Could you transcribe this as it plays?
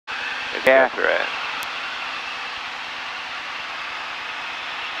if you go through it.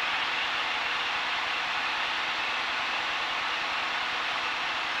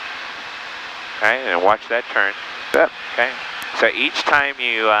 Alright, and watch that turn. Yep. Okay. So each time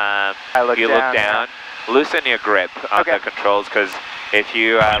you look down, loosen your grip on the controls, because if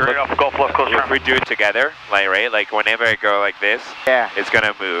you if we do it together, like whenever I go like this, it's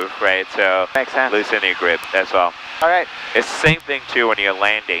gonna move, right? So makes sense. Loosen your grip. That's all. All right. It's the same thing too when you're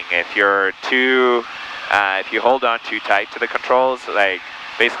landing. If you're too, if you hold on too tight to the controls, like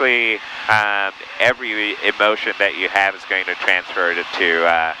basically every emotion that you have is going to transfer to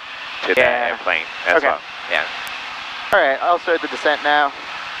the airplane as well. Yeah. All right, I'll start the descent now.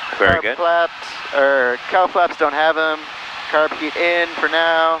 Very good. Cowl flaps don't have them. Carb heat in for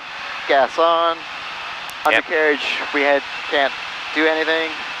now. Gas on. Undercarriage, we can't do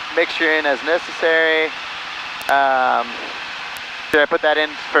anything. Mixture in as necessary. Should I put that in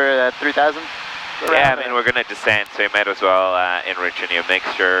for 3,000? Yeah, I mean we're gonna descend, so you might as well enrich in your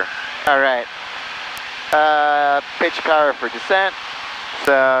mixture. All right. Pitch power for descent.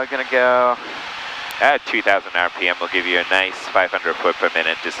 So gonna go. At 2,000 RPM will give you a nice 500 foot per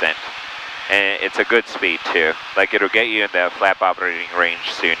minute descent. And it's a good speed too. Like it'll get you in the flap operating range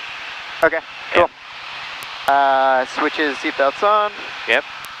soon. Okay, cool. Switches seatbelts on. Yep.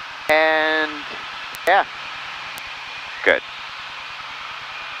 And yeah. Good.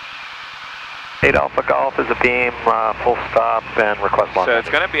 8 Alpha Golf is a beam, full stop and request launch. So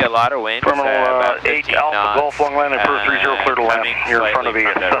it's going to be a lot of wind. Terminal 8 Alpha Golf, long landing for 30, clear to land. You're in front of the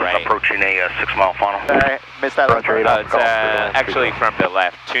right. Approaching a 6 mile funnel. All right, missed that. Roger, It's actually from the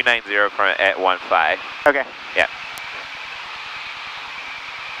left, 290 from at 15. Okay. Yeah.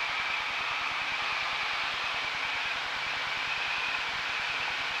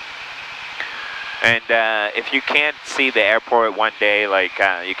 And if you can't see the airport one day, like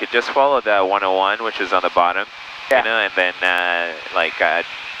you could just follow the 101, which is on the bottom, you know, and then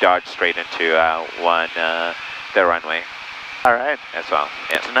dodge straight into the runway. All right. As well.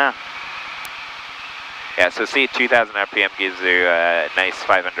 Good to know. Yeah, so see, 2,000 RPM gives you a nice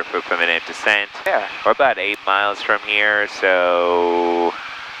 500 foot per minute descent. Yeah. We're about 8 miles from here, so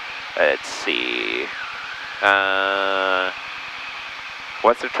let's see.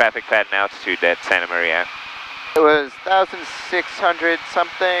 What's the traffic pattern altitude at Santa Maria? It was 1,600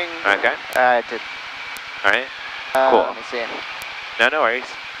 something. Okay. I did. All right. Cool. Let me see. No worries.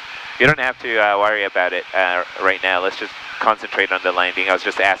 You don't have to worry about it right now. Let's just concentrate on the landing. I was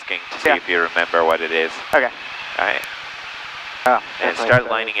just asking to see if you remember what it is. Okay. All right. Oh, and start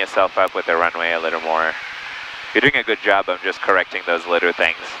lining yourself up with the runway a little more. You're doing a good job of just correcting those little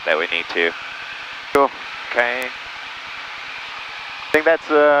things that we need to. Cool. Okay. I think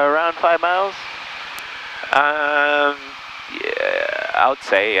that's around 5 miles? Yeah, I would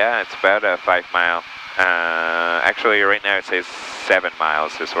say, it's about a 5 mile. Actually, right now it says 7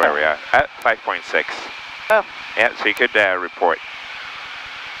 miles is where we are. At 5.6. Oh. Yeah, so you could report.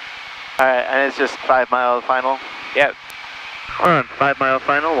 All right, and it's just 5 mile final? Yeah. On 5 mile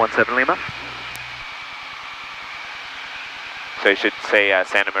final, 17 Lima. So you should say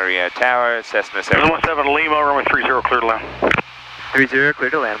Santa Maria Tower, Cessna 717 Lima, runway 30, clear to land. 30, clear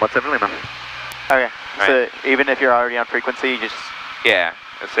to land, 17 Lima. Okay, so even if you're already on frequency, you just... Yeah,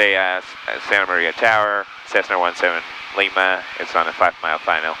 let's say Santa Maria Tower, Cessna 17 Lima, it's on a 5 mile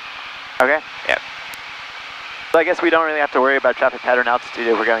final. Okay. Yep. So I guess we don't really have to worry about traffic pattern altitude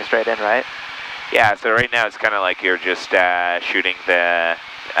if we're going straight in, right? Yeah, so right now it's kind of like you're just shooting the,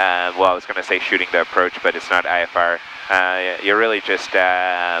 well, I was going to say shooting the approach, but it's not IFR. You're really just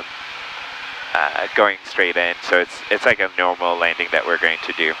going straight in, so it's like a normal landing that we're going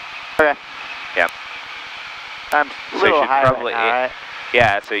to do. Okay. Yep. I'm a little high probably, right now, right?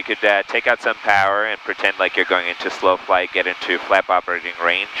 Yeah, so you could take out some power and pretend like you're going into slow flight, get into flap operating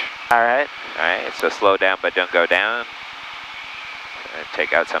range. All right. All right, so slow down but don't go down.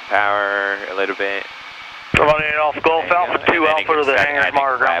 Take out some power a little bit. 8 Alpha Golf, Alpha 2 Alpha to the hangars,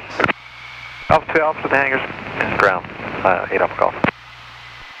 monitor ground. Alpha 2 Alpha to the hangars, ground, 8 Alpha Golf.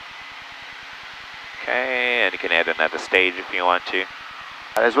 Okay, and you can add another stage if you want to.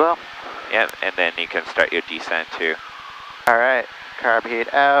 As well. Yep, and then you can start your descent too. All right, carb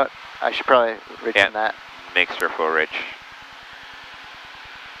heat out. I should probably rich in that. Mixture for rich.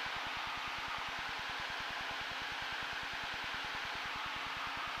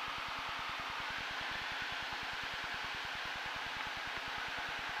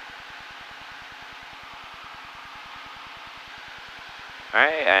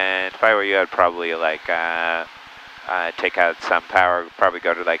 Alright, and if I were you, I'd probably like take out some power, probably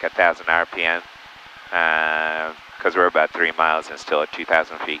go to like 1,000 RPM, because we're about 3 miles and still at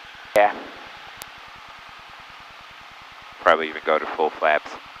 2,000 feet. Yeah. Probably even go to full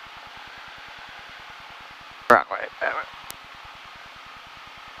flaps. Wrong way. That way.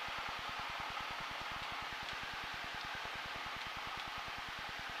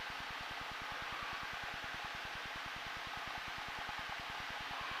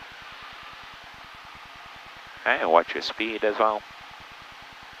 Okay, and watch your speed as well.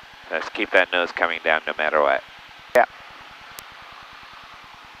 Just keep that nose coming down no matter what. Yeah.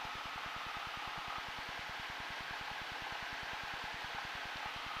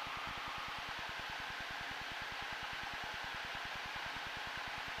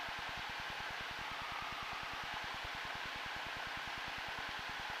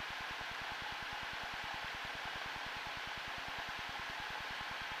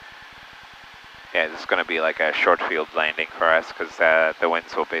 Yeah, this is going to be like a short field landing for us because the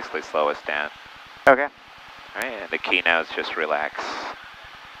winds will basically slow us down. Okay. All right, and the key now is just relax.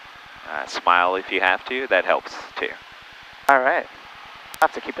 Smile if you have to, that helps too. All right. I'll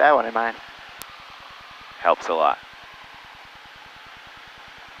have to keep that one in mind. Helps a lot.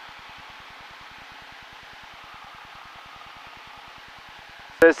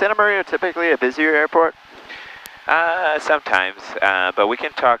 So is Santa Maria typically a busier airport? Sometimes, but we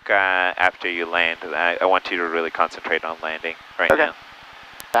can talk after you land. I want you to really concentrate on landing right now.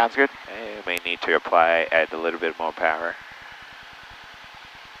 Sounds good. Okay, you may need to add a little bit more power.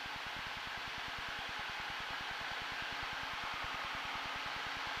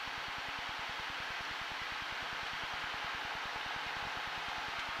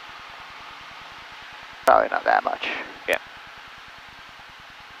 Probably not that much. Yeah.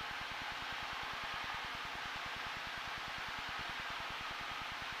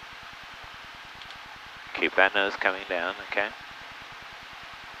 Keep that nose coming down, okay?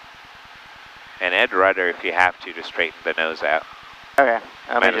 And add rudder if you have to straighten the nose out. Okay.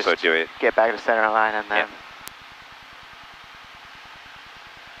 Might as well do it. Get back to center line and then...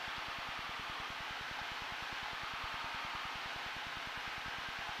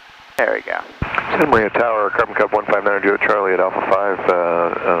 Yeah. There we go. Santa Maria Tower, Carbon Cub 159 Charlie at Alpha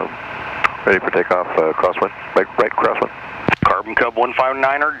 5, ready for takeoff, crosswind, right crosswind. Carbon Cub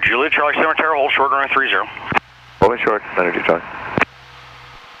 159er, Juliet Charlie Sierra Tower, hold short runway 30. Holding short, 92 Charlie.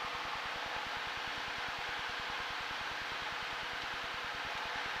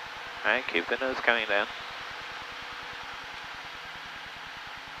 Alright, keep the nose coming down.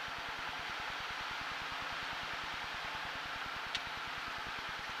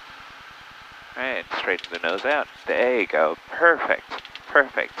 Alright, straighten the nose out. There you go. Perfect.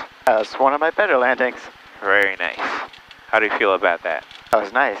 Perfect. That was one of my better landings. Very nice. How do you feel about that? That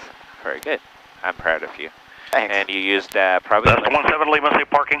was nice. Very good. I'm proud of you. Thanks. And you used probably... That's 17 Lima, safe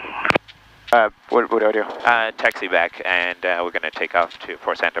parking. What do I do? Taxi back, and we're going to take off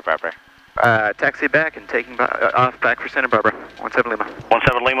for Santa Barbara. Taxi back and taking off back for Santa Barbara. 17 Lima.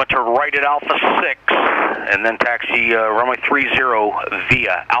 17 Lima to right at Alpha 6, and then taxi runway 30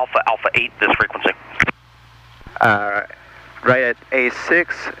 via Alpha 8, this frequency. Right at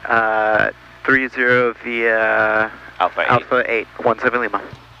A6, 30 via Alpha 8, 17 Lima.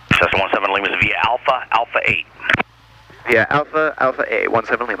 Cessna 17 Lima is via Alpha 8. Via Alpha 8,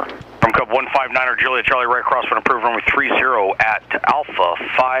 17 Lima. From Cub 159er, Juliet Charlie, right across for an approved runway 30 at Alpha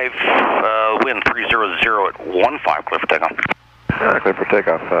 5, wind 300 at 15, clear for takeoff. Clear for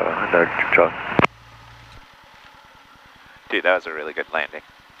takeoff, Charlie. Dude, that was a really good landing.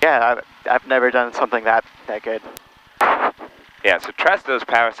 Yeah, I've never done something that good. Yeah, so trust those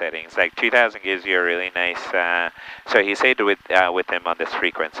power settings. Like 2000 gives you a really nice. So he stayed with him on this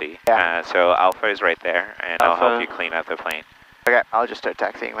frequency. Yeah. So Alpha is right there, and I'll help you clean up the plane. Okay, I'll just start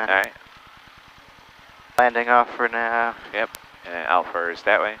taxiing then. All right. Landing off for now. Yep. Alpha is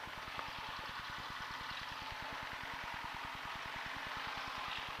that way.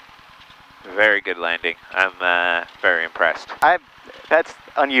 Very good landing. I'm very impressed. That's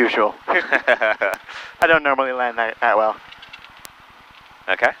unusual. I don't normally land that well.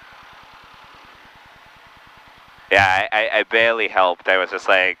 Okay. Yeah, I barely helped. I was just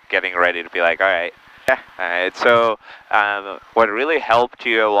like getting ready to be like, all right. Yeah. All right. So what really helped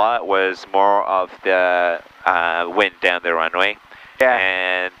you a lot was more of the wind down the runway. Yeah.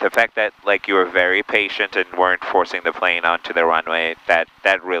 And the fact that like you were very patient and weren't forcing the plane onto the runway, that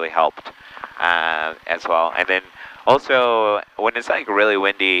really helped as well. And then also when it's like really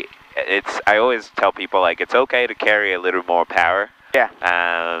windy, I always tell people like it's okay to carry a little more power.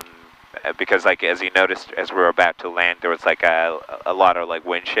 Yeah. Because like as you noticed as we were about to land, there was like a lot of like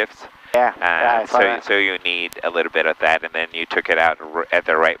wind shifts. Yeah. So you need a little bit of that, and then you took it out at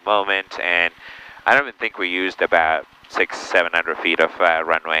the right moment. And I don't even think we used about 600-700 feet of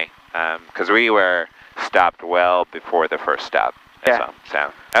runway Because we were stopped well before the first stop. Yeah.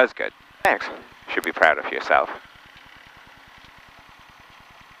 So that was good. Thanks. Should be proud of yourself.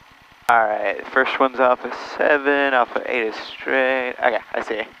 Alright, first one's Alpha 7, Alpha 8 is straight. Okay, I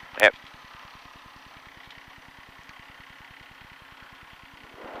see. Yep.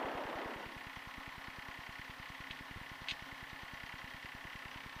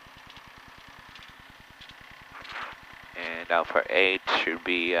 And Alpha 8 should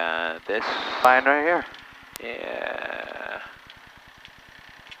be this. Line right here. Yeah.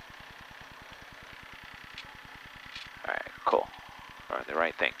 Alright, cool. We're on the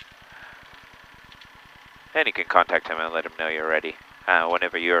right thing. And you can contact him and let him know you're ready.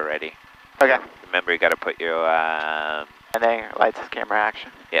 Whenever you're ready. Okay. Remember, you got to put your... And then lights, camera,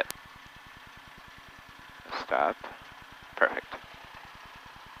 action. Yep. Stop. Perfect.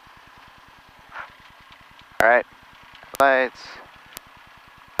 Alright. Lights.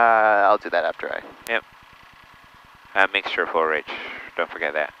 I'll do that after I... Yep. Make sure full reach. Don't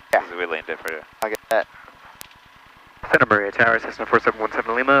forget that. Yeah. We landed for... I'll get that. Santa Maria Tower, Cessna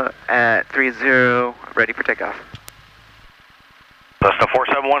 4717 Lima at 30, ready for takeoff. Cessna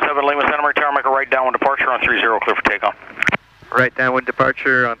 4717 Lima, Santa Maria Tower, make a right downwind departure on 30, clear for takeoff. Right downwind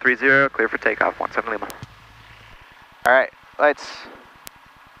departure on 30, clear for takeoff, 17 Lima. Alright, lights.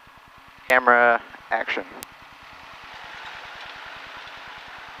 Camera, action.